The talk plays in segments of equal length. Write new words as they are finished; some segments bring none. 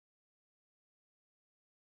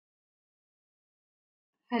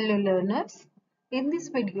Hello learners. In this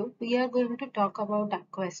video, we are going to talk about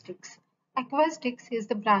acoustics. Acoustics is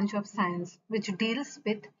the branch of science which deals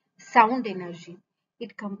with sound energy.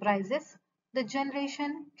 It comprises the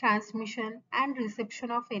generation, transmission and reception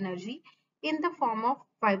of energy in the form of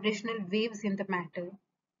vibrational waves in the matter.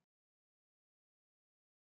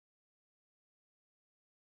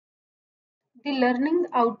 The learning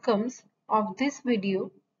outcomes of this video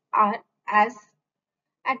are as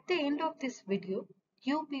at the end of this video,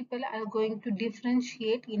 you people are going to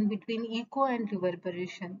differentiate in between echo and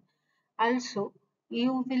reverberation. Also,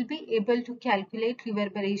 you will be able to calculate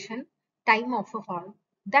reverberation time of a fall.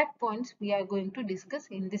 That points we are going to discuss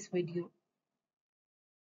in this video.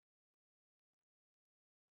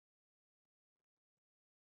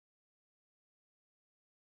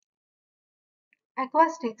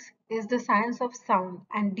 Acoustics is the science of sound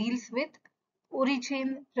and deals with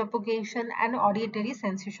origin, propagation and auditory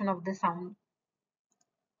sensation of the sound.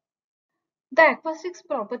 The acoustics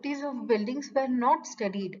properties of buildings were not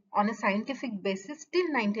studied on a scientific basis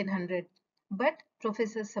till 1900, but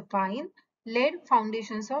Professor Sapine laid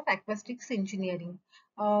foundations of acoustics engineering.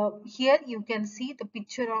 Here you can see the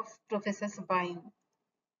picture of Professor Sapine.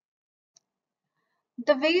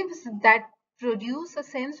 The waves that produce a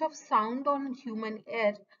sense of sound on human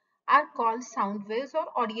ear are called sound waves or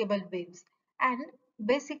audible waves, and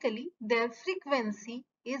basically their frequency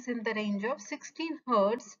is in the range of 16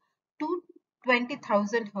 Hz to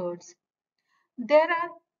 20,000 Hz. There are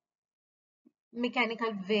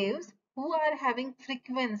mechanical waves who are having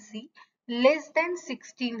frequency less than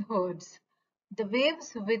 16 Hz. The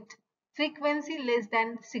waves with frequency less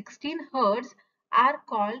than 16 Hz are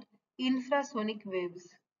called infrasonic waves.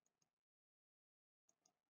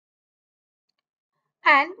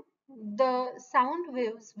 And the sound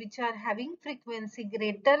waves which are having frequency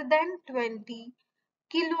greater than 20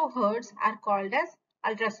 kilohertz are called as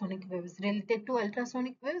ultrasonic waves. Related to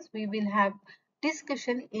ultrasonic waves, we will have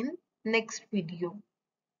discussion in next video.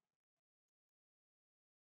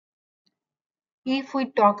 If we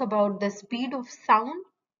talk about the speed of sound,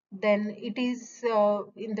 then it is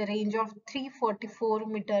in the range of 344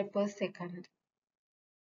 meter per second.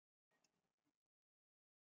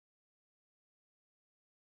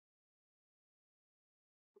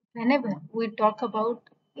 Whenever we talk about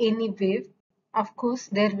any wave, of course,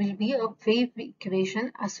 there will be a wave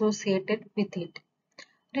equation associated with it.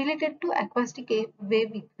 Related to acoustic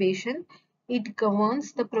wave equation, it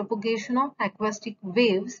governs the propagation of acoustic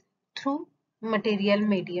waves through material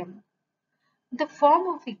medium. The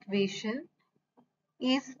form of equation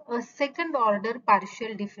is a second order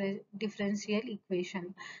partial differential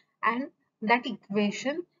equation, and that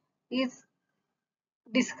equation is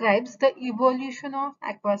describes the evolution of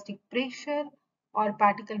acoustic pressure or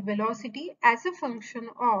particle velocity as a function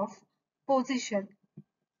of position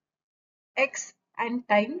x and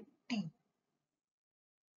time t.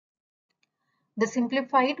 The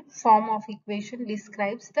simplified form of equation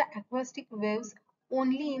describes the acoustic waves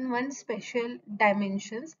only in one special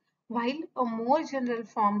dimensions, while a more general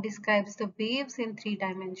form describes the waves in three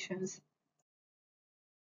dimensions.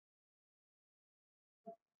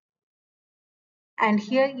 And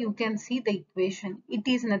here you can see the equation. It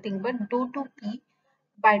is nothing but dou 2p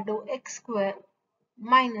by dou x square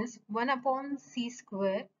minus 1 upon c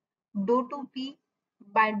square dou 2p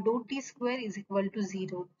by dou t square is equal to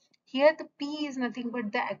 0. Here the p is nothing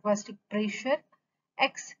but the acoustic pressure,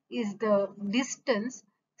 x is the distance,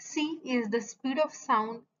 c is the speed of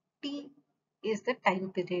sound, t is the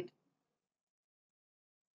time period.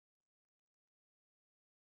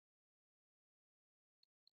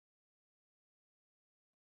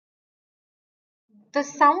 The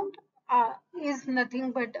sound is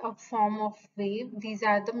nothing but a form of wave. These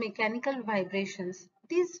are the mechanical vibrations.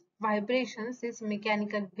 These vibrations, these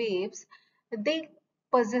mechanical waves, they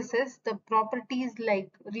possesses the properties like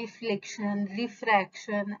reflection,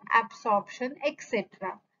 refraction, absorption,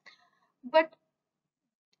 etc. But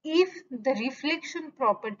if the reflection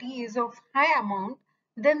property is of high amount,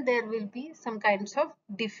 then there will be some kinds of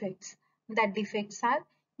defects. That defects are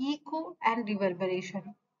echo and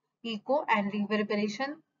reverberation. Echo and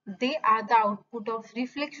reverberation, they are the output of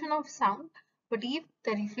reflection of sound. But if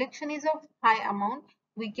the reflection is of high amount,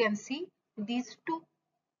 we can see these two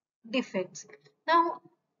defects. Now,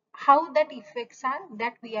 how that effects are,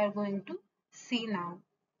 that we are going to see now.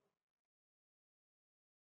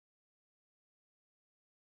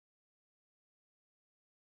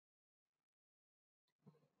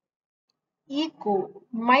 Echo,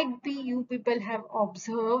 might be you people have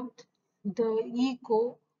observed the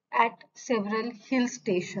echo at several hill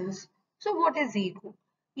stations. So what is echo?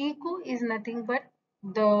 Echo is nothing but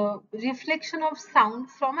the reflection of sound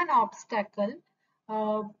from an obstacle,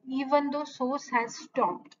 even though source has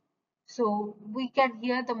stopped. So we can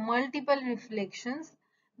hear the multiple reflections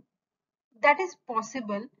that is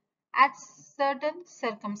possible at certain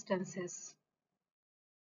circumstances.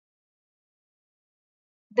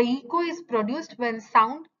 The echo is produced when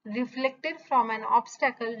sound reflected from an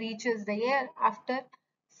obstacle reaches the air after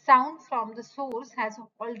sound from the source has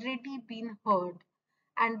already been heard,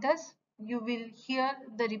 and thus you will hear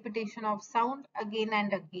the repetition of sound again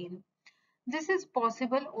and again. This is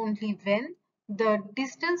possible only when the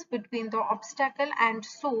distance between the obstacle and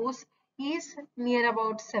source is near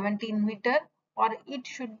about 17 meter, or it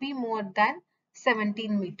should be more than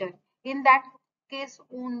 17 meter. In that case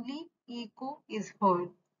only echo is heard.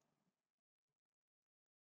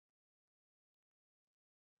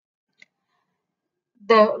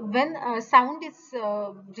 When sound is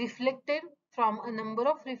reflected from a number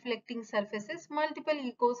of reflecting surfaces, multiple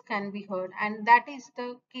echoes can be heard, and that is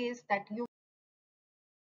the case that you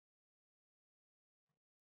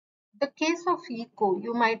the case of echo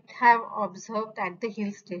you might have observed at the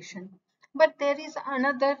hill station. But there is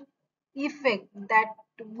another effect that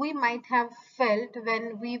we might have felt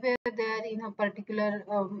when we were there in a particular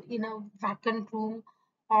in a vacant room,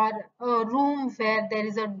 or a room where there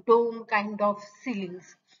is a dome kind of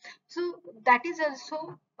ceilings. So that is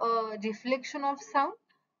also a reflection of sound,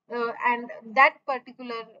 and that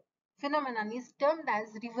particular phenomenon is termed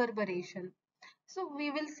as reverberation. So we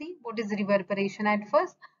will see what is reverberation at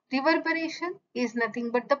first. Reverberation is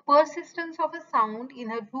nothing but the persistence of a sound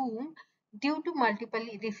in a room due to multiple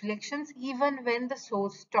reflections even when the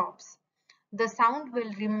source stops. The sound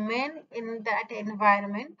will remain in that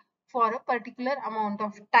environment for a particular amount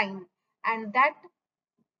of time, and that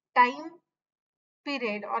time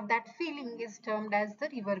period or that feeling is termed as the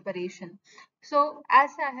reverberation. So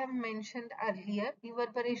as I have mentioned earlier,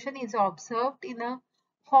 reverberation is observed in a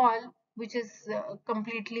hall which is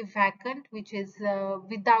completely vacant, which is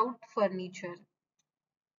without furniture.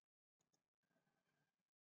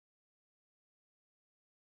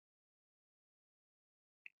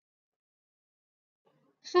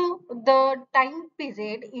 So the time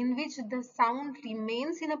period in which the sound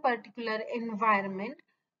remains in a particular environment,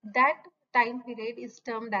 that time period is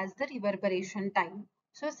termed as the reverberation time.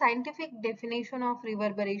 So scientific definition of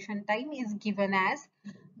reverberation time is given as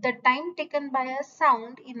the time taken by a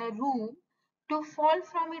sound in a room to fall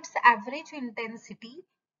from its average intensity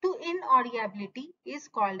to inaudibility is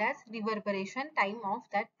called as reverberation time of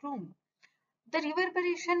that room. The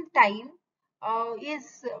reverberation time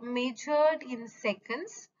is measured in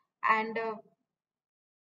seconds, and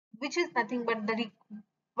which is nothing but the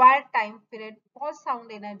required time period for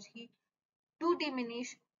sound energy to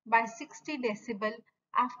diminish by 60 decibel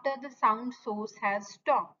after the sound source has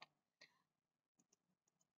stopped.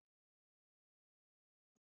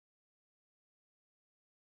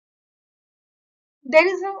 There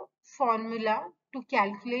is a formula to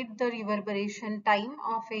calculate the reverberation time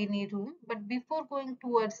of any room, but before going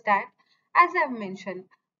towards that, as I've mentioned,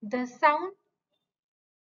 the sound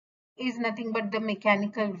is nothing but the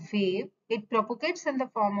mechanical wave. It propagates in the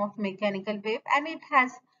form of mechanical wave, and it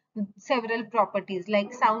has several properties,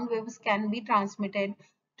 like sound waves can be transmitted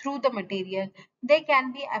through the material. They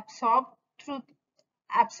can be absorbed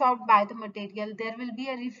by the material. There will be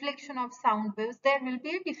a reflection of sound waves. There will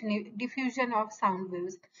be a diffusion of sound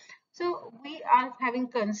waves. So we are having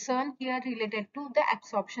concern here related to the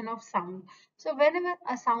absorption of sound. So whenever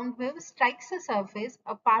a sound wave strikes a surface,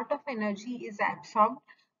 a part of energy is absorbed,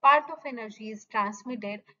 part of energy is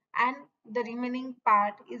transmitted, and the remaining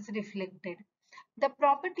part is reflected. The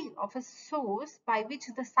property of a source by which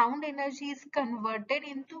the sound energy is converted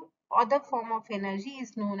into other form of energy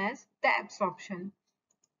is known as the absorption.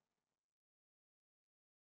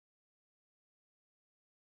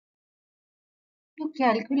 To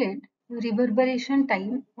calculate reverberation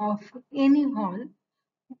time of any hall,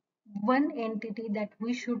 one entity that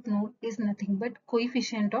we should know is nothing but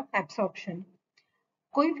coefficient of absorption.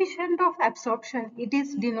 Coefficient of absorption, it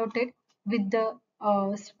is denoted with the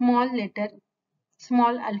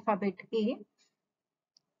small alphabet A,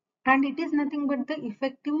 and it is nothing but the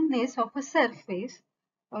effectiveness of a surface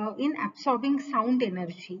in absorbing sound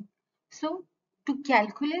energy. So to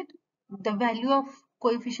calculate the value of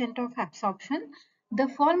coefficient of absorption, the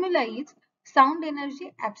formula is sound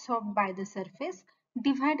energy absorbed by the surface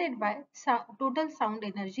divided by total sound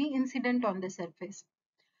energy incident on the surface.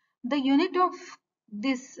 The unit of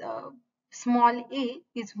this small a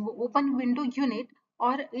is open window unit,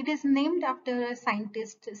 or it is named after a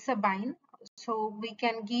scientist Sabine. So we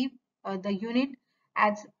can give the unit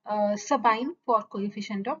as Sabine for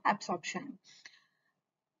coefficient of absorption.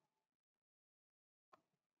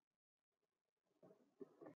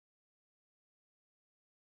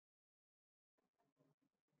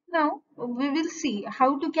 Now we will see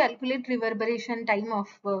how to calculate reverberation time of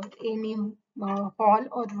any hall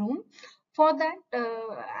or room. For that,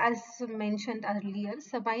 as mentioned earlier,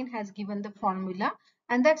 Sabine has given the formula,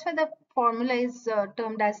 and that's why the formula is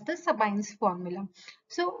termed as the Sabine's formula.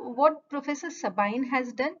 So what Professor Sabine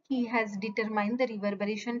has done, he has determined the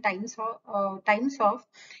reverberation times of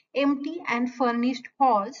empty and furnished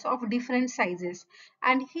halls of different sizes,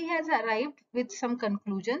 and he has arrived with some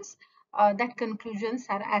conclusions. That conclusions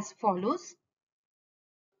are as follows.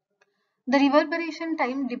 The reverberation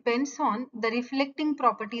time depends on the reflecting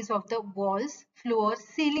properties of the walls, floors,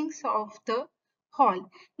 ceilings of the hall.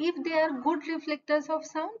 If they are good reflectors of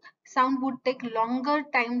sound, sound would take longer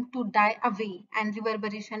time to die away, and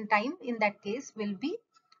reverberation time in that case will be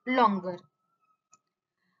longer.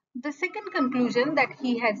 The second conclusion that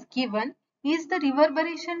he has given is the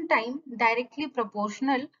reverberation time directly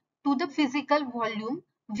proportional to the physical volume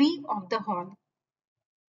V of the hall.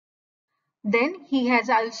 Then he has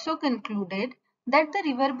also concluded that the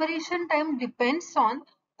reverberation time depends on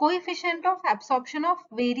coefficient of absorption of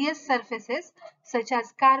various surfaces such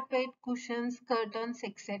as carpet, cushions, curtains,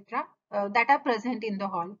 etc. That are present in the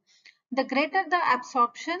hall. The greater the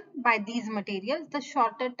absorption by these materials, the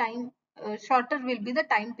shorter will be the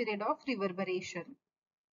time period of reverberation.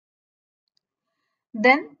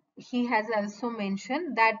 Then he has also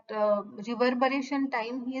mentioned that reverberation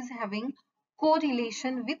time is having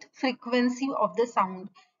correlation with frequency of the sound.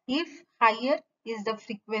 If higher is the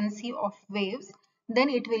frequency of waves, then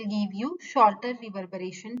it will give you shorter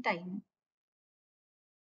reverberation time.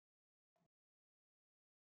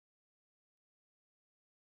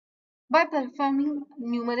 By performing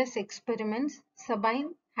numerous experiments,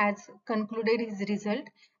 Sabine has concluded his result,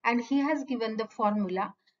 and he has given the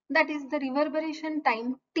formula, that is the reverberation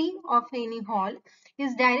time T of any hall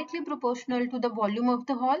is directly proportional to the volume of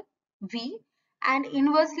the hall V and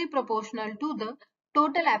inversely proportional to the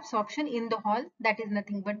total absorption in the hall, that is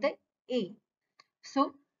nothing but the A.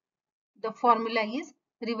 So the formula is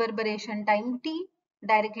reverberation time T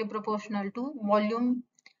directly proportional to volume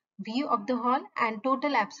V of the hall and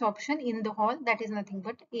total absorption in the hall, that is nothing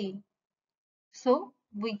but A. So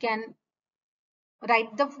we can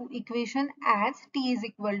write the equation as T is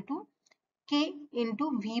equal to K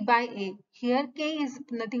into V by A. Here K is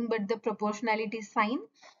nothing but the proportionality sign.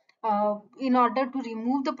 In order to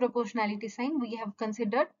remove the proportionality sign, we have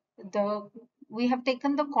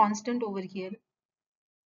taken the constant over here.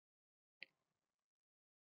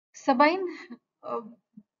 Sabine, uh,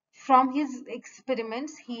 from his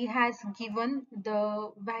experiments, he has given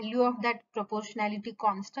the value of that proportionality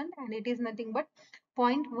constant, and it is nothing but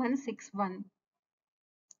 0.161.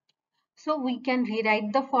 So we can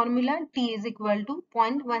rewrite the formula T is equal to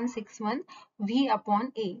 0.161 V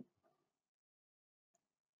upon A.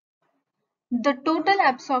 The total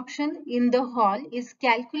absorption in the hall is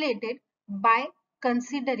calculated by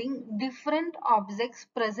considering different objects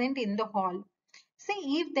present in the hall. Say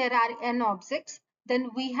if there are n objects, then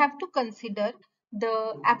we have to consider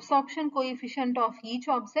the absorption coefficient of each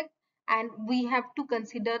object, and we have to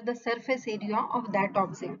consider the surface area of that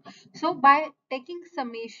object. So by taking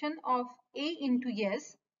summation of A into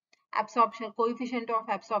S, absorption coefficient of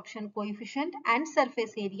absorption coefficient and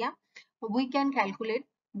surface area, we can calculate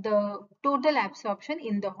the total absorption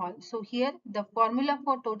in the hall. So here the formula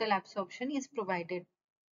for total absorption is provided.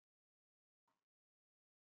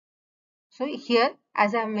 So here,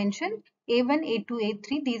 as I have mentioned, A1, A2,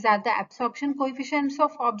 A3, these are the absorption coefficients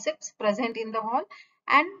of objects present in the hall,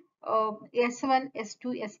 and S1,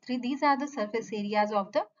 S2, S3, these are the surface areas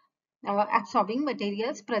of the absorbing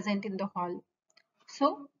materials present in the hall.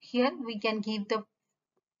 So here we can give the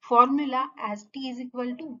formula as T is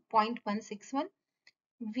equal to 0.161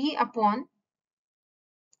 V upon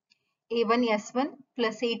A1 S1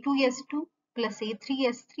 plus A2 S2 plus A3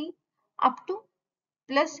 S3 up to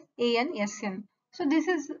plus AN SN. So this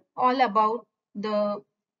is all about the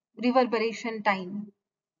reverberation time.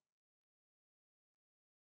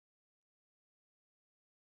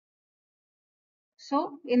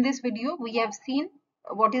 So in this video we have seen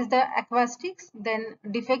what is the acoustics, then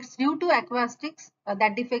defects due to acoustics,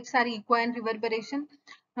 that defects are equine reverberation.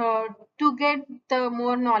 To get the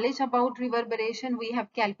more knowledge about reverberation, we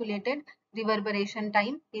have calculated reverberation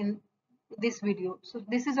time in this video. So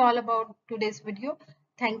this is all about today's video.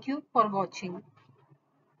 Thank you for watching.